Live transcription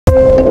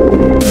Greetings.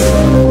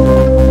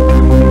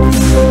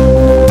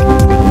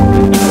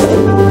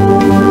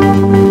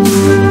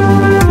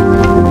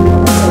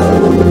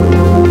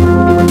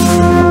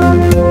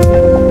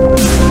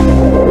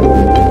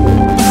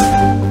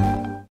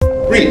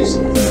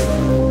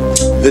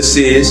 This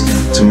is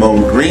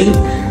Tymone Green,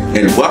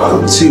 and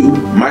welcome to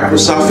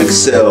Microsoft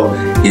Excel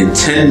in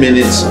 10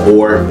 minutes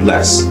or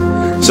less.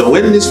 So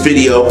in this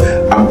video,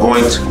 I'm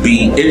going to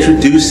be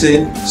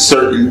introducing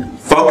certain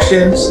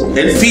functions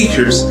and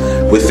features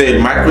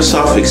within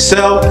Microsoft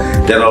Excel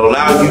that will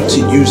allow you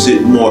to use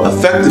it more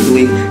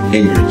effectively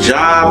in your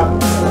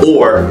job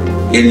or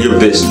in your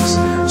business.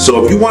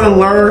 So if you want to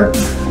learn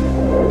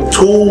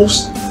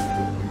tools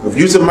of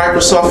using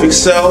Microsoft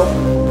Excel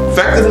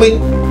effectively,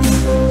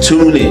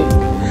 tune in.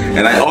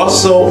 And I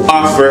also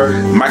offer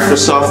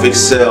Microsoft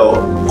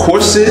Excel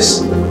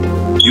courses.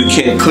 You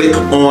can click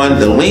on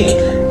the link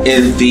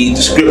in the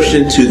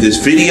description to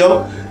this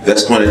video.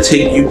 That's going to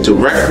take you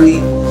directly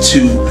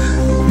to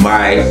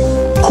my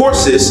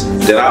courses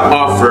that I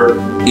offer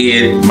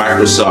in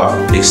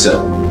Microsoft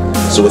Excel.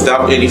 So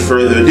without any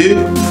further ado,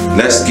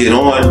 let's get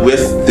on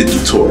with the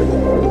tutorial.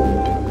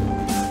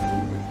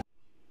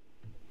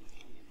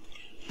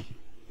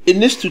 In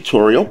this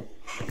tutorial,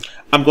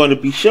 I'm going to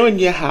be showing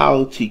you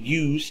how to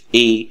use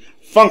a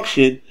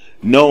function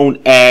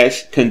known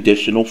as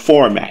conditional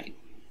formatting.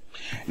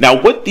 Now,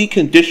 what the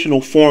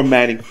conditional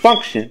formatting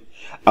function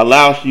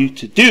allows you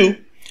to do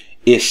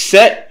is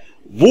set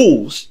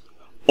rules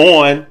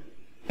on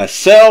a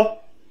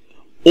cell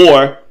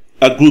or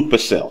a group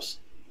of cells.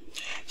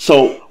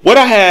 So what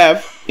I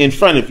have in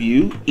front of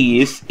you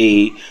is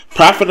a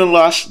profit and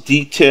loss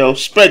detail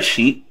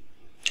spreadsheet,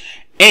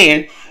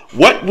 and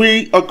what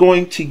we are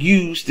going to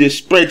use this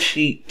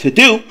spreadsheet to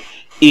do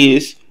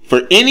is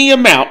for any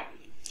amount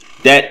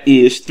that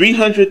is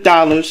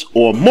 $300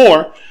 or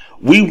more,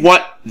 we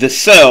want the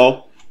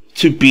cell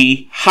to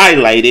be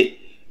highlighted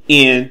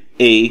in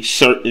a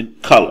certain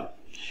color.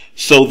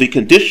 So the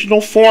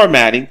conditional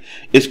formatting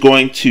is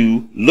going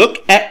to look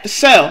at the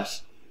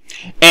cells,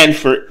 and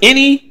for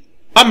any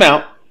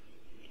amount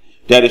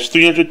that is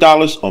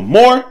 $300 or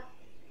more,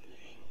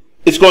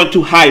 it's going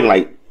to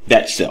highlight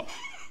that cell.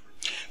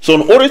 So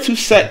in order to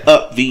set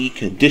up the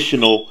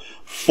conditional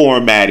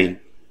formatting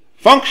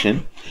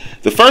function,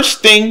 the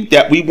first thing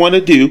that we want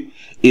to do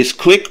is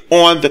click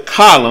on the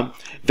column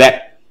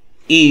that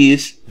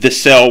is the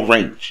cell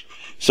range.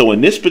 So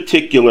in this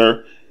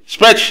particular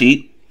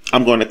spreadsheet,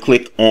 I'm going to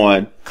click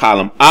on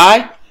column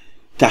I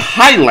to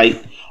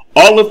highlight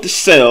all of the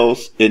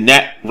cells in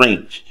that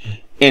range.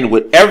 And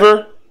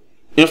whatever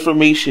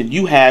information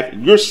you have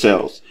in your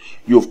cells,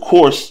 you of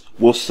course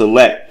will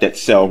select that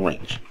cell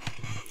range.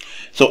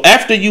 So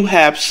after you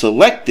have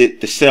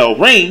selected the cell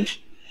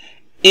range,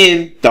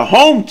 in the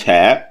Home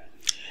tab,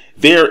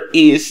 there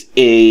is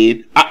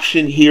an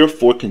option here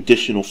for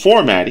conditional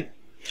formatting.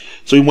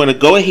 So you want to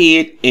go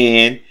ahead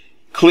and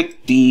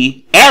click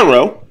the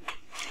arrow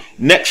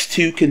next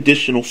to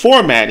conditional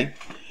formatting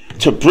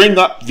to bring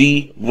up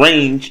the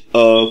range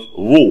of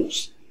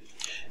rules.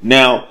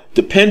 Now,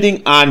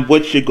 depending on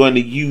what you're going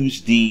to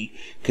use the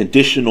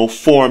conditional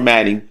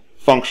formatting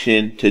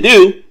function to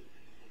do,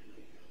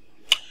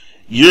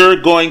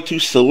 you're going to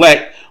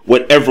select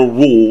whatever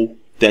rule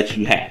that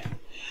you have.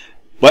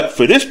 But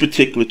for this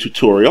particular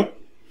tutorial,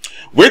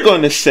 we're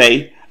going to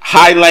say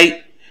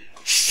highlight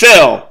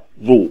cell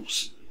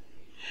rules.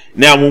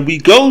 Now, when we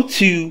go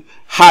to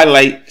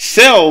highlight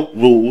cell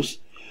rules,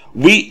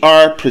 we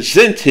are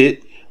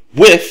presented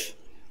with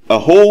a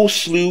whole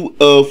slew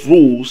of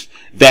rules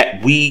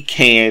that we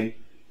can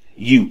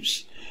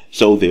use.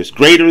 So there's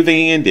greater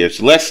than,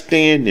 there's less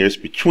than, there's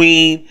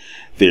between,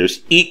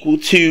 there's equal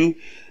to,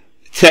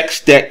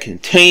 text that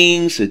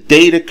contains a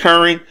date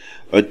occurring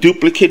or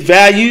duplicate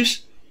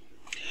values.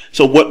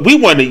 So what we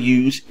want to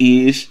use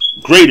is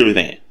greater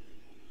than.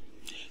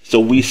 So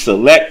we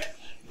select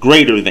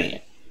greater than.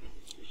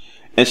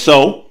 And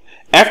so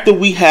after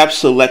we have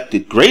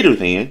selected greater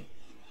than,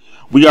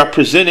 we are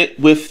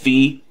presented with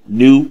the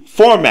new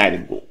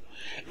formatting rule.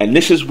 And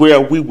this is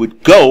where we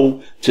would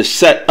go to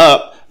set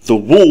up the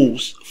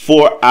rules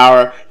for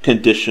our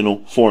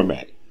conditional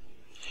formatting.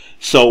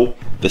 So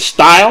the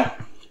style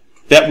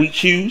that we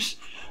choose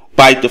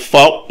by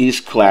default is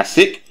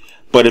classic,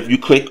 but if you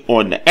click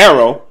on the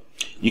arrow,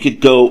 you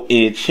could go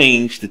and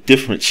change the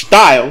different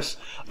styles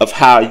of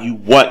how you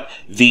want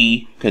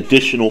the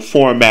conditional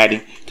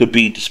formatting to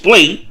be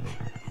displayed.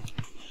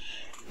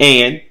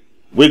 And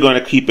we're going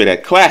to keep it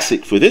at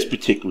classic for this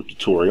particular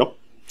tutorial.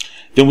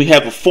 Then we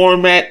have a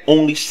format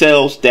only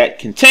cells that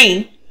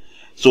contain.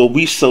 So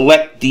we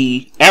select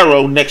the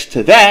arrow next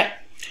to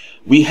that,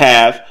 we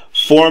have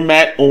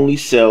format only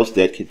cells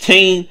that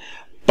contain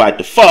by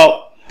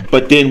default,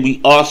 but then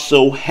we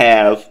also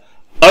have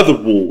other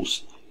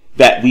rules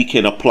that we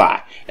can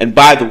apply. And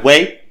by the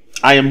way,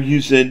 I am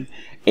using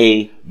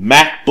a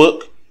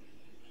MacBook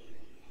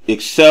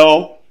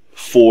Excel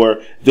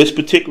for this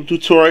particular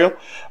tutorial,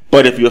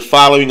 but if you're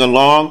following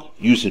along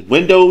using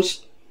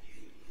Windows,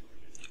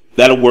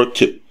 that'll work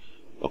too.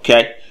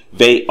 Okay,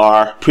 they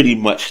are pretty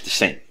much the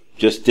same.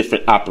 just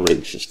different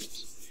operating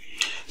systems.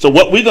 So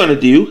what we're going to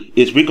do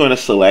is we're going to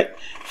select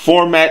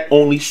format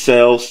only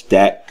cells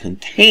that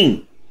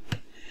contain.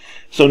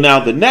 So now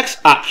the next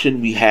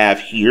option we have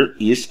here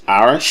is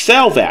our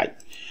cell value.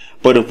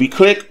 But if we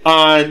click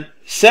on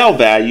cell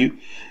value,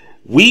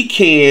 we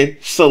can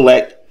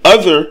select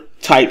other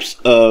types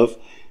of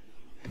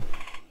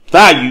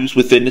values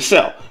within the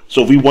cell.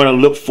 So if we want to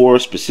look for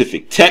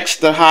specific text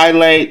to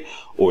highlight,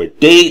 or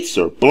dates,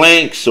 or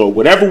blanks, or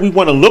whatever we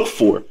want to look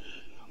for,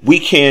 we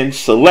can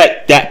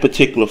select that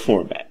particular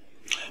format.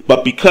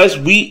 But because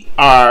we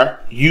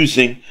are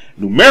using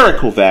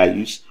numerical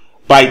values,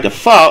 by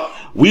default,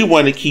 we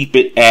want to keep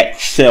it at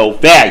cell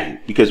value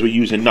because we're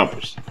using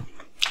numbers.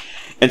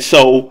 And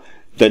so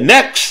the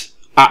next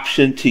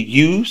option to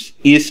use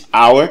is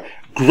our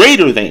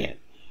greater than,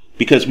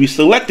 because we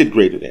selected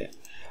greater than.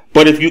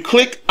 But if you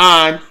click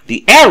on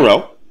the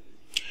arrow,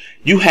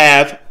 you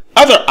have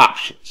other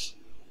options.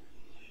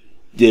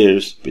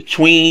 There's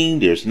between,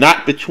 there's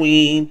not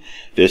between,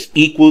 there's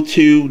equal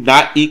to,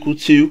 not equal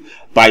to.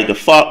 By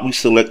default, we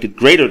selected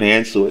greater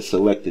than, so it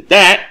selected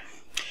that.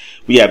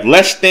 We have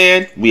less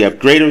than, we have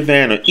greater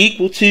than or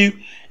equal to,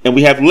 and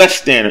we have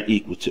less than or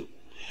equal to.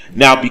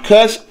 Now,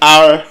 because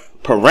our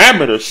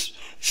parameters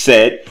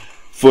said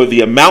for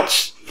the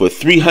amounts for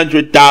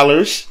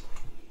 $300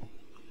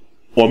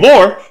 or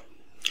more,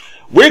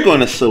 we're going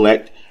to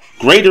select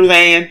greater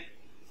than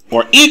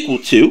or equal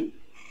to,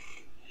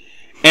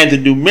 and the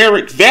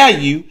numeric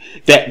value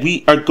that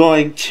we are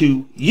going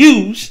to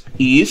use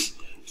is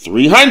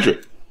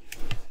 300.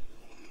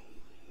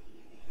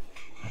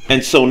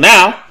 And so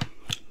now,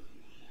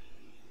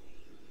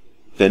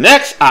 the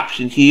next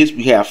option here is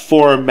we have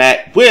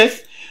format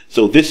with.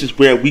 So this is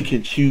where we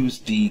can choose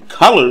the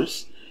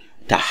colors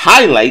to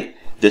highlight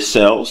the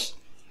cells.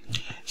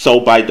 So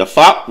by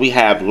default, we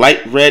have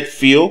light red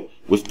field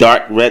with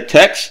dark red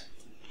text.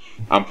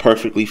 I'm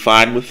perfectly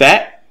fine with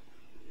that.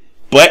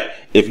 But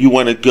if you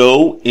want to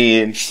go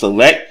and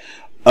select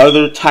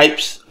other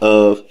types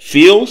of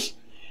fields,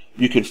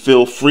 you can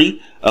feel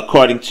free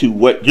according to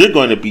what you're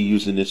going to be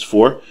using this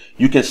for.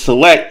 You can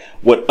select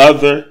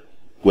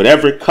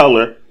whatever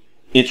color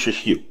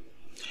interests you.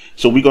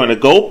 So we're going to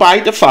go by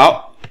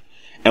default,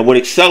 and what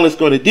Excel is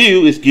going to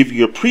do is give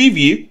you a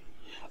preview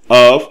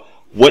of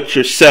what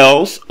your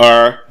cells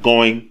are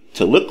going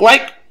to look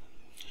like.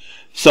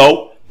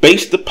 So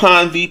based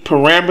upon the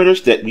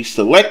parameters that we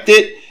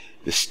selected,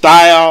 the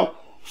style,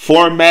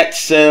 format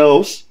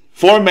cells,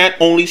 format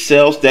only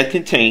cells that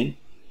contain,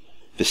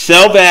 the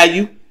cell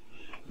value,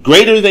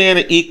 greater than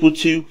or equal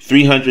to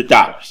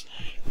 $300.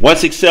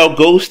 Once Excel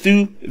goes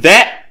through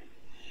that,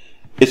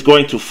 it's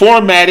going to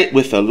format it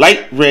with a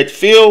light red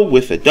field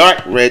with a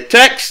dark red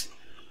text.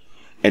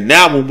 And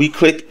now when we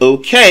click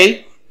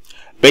OK,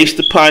 based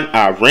upon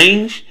our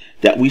range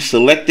that we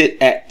selected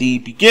at the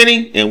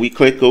beginning, and we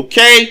click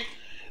OK,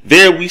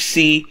 there we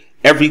see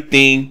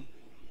everything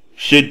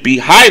should be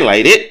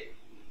highlighted.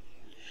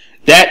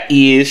 That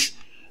is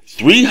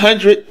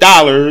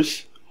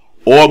 $300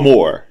 or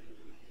more.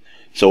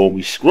 So when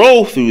we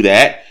scroll through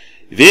that,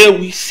 there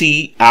we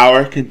see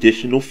our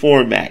conditional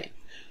formatting.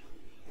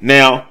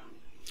 Now,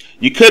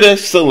 you could have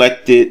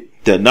selected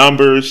the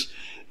numbers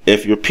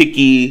if you're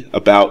picky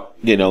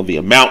about, the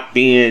amount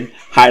being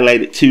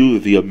highlighted to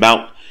the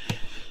amount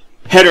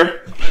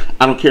header.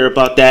 I don't care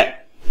about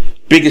that.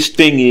 Biggest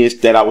thing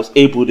is that I was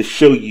able to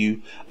show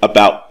you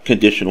about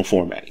conditional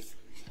formatting.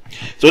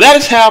 So that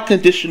is how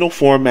conditional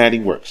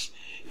formatting works.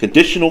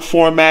 Conditional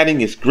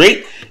formatting is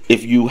great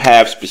if you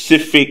have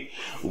specific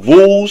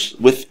rules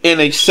within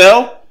a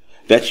cell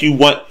that you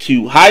want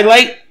to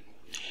highlight.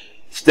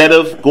 Instead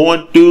of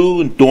going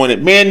through and doing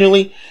it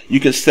manually, you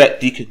can set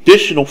the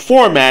conditional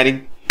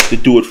formatting to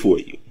do it for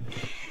you.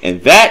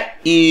 And that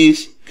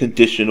is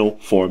conditional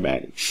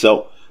formatting.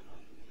 So,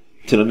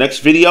 to the next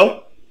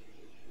video,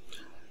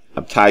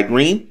 I'm Ty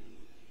Green.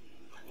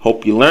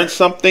 Hope you learned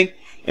something,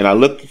 and I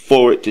look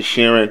forward to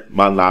sharing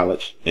my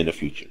knowledge in the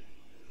future.